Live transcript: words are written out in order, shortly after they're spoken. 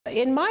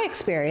In my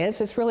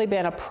experience, it's really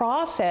been a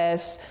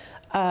process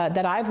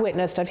that I've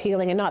witnessed of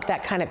healing, and not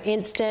that kind of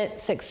instant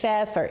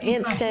success or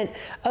instant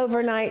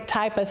overnight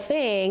type of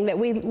thing that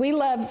we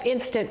love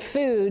instant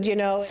food, you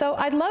know. So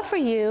I'd love for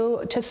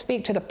you to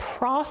speak to the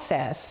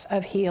process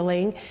of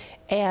healing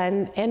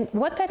and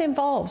what that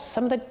involves,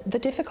 some of the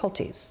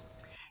difficulties.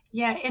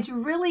 Yeah, it's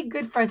really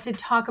good for us to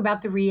talk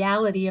about the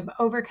reality of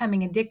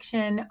overcoming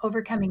addiction,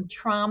 overcoming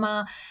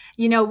trauma.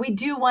 We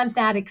do want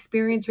that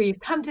experience where you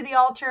come to the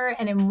altar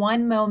and in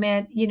one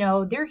moment,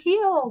 they're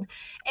healed.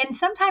 And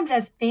sometimes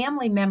as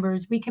family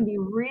members, we can be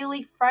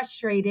really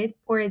frustrated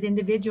or as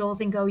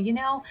individuals and go,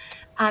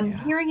 I'm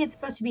Yeah. hearing it's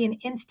supposed to be an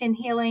instant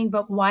healing,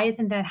 but why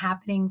isn't that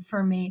happening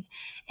for me?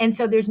 And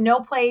so there's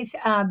no place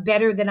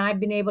better than I've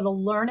been able to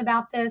learn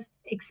about this,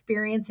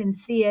 experience, and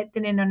see it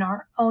than in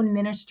our own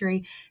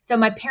ministry. So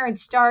my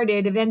parents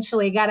started,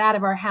 eventually got out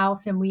of our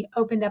house, and we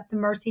opened up the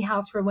Mercy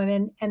House for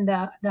Women and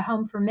the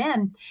Home for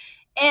Men.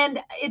 And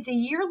it's a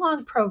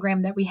year-long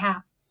program that we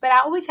have. But I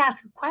always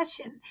ask a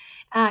question.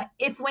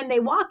 If when they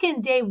walk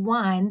in day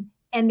one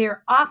and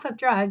they're off of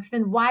drugs,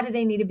 then why do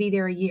they need to be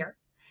there a year?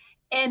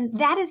 And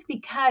that is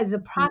because the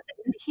process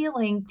of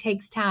healing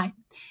takes time.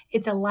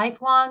 It's a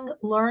lifelong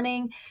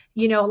learning.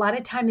 A lot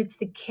of time it's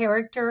the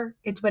character,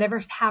 it's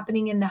whatever's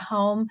happening in the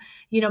home.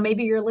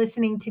 Maybe you're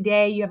listening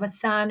today, you have a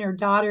son or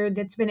daughter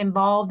that's been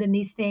involved in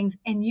these things,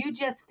 and you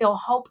just feel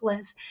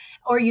hopeless,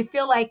 or you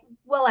feel like,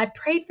 well, I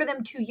prayed for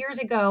them 2 years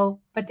ago,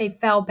 but they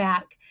fell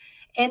back.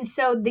 And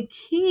so the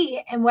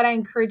key, and what I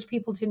encourage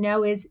people to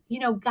know is,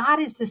 God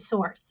is the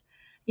source.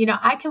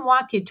 I can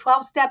walk you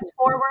 12 steps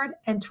forward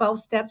and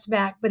 12 steps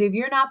back. But if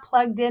you're not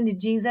plugged into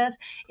Jesus,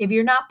 if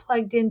you're not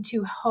plugged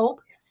into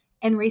hope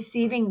and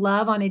receiving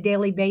love on a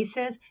daily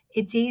basis,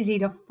 it's easy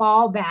to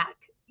fall back.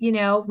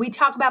 We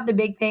talk about the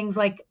big things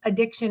like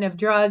addiction of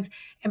drugs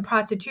and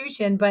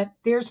prostitution, but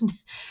there's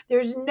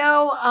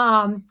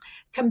no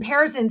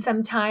comparison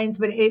sometimes.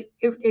 But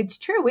it's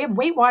true. We have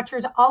Weight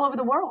Watchers all over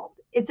the world.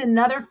 It's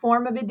another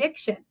form of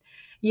addiction.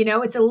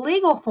 It's a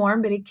legal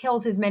form, but it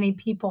kills as many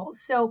people.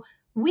 So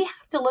we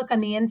have to look on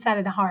the inside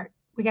of the heart.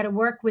 We got to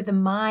work with the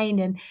mind.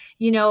 And,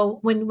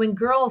 when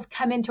girls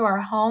come into our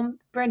home,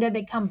 Brenda,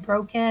 they come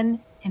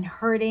broken and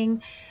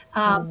hurting.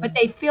 But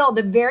they feel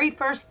the very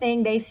first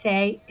thing they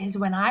say is,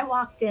 when I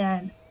walked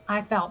in,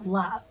 I felt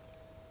love.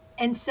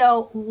 And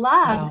so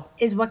love Wow.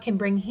 is what can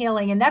bring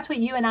healing. And that's what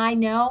you and I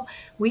know.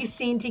 We've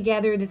seen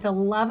together that the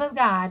love of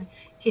God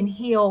can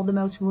heal the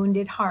most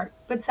wounded heart.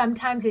 But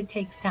sometimes it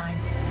takes time.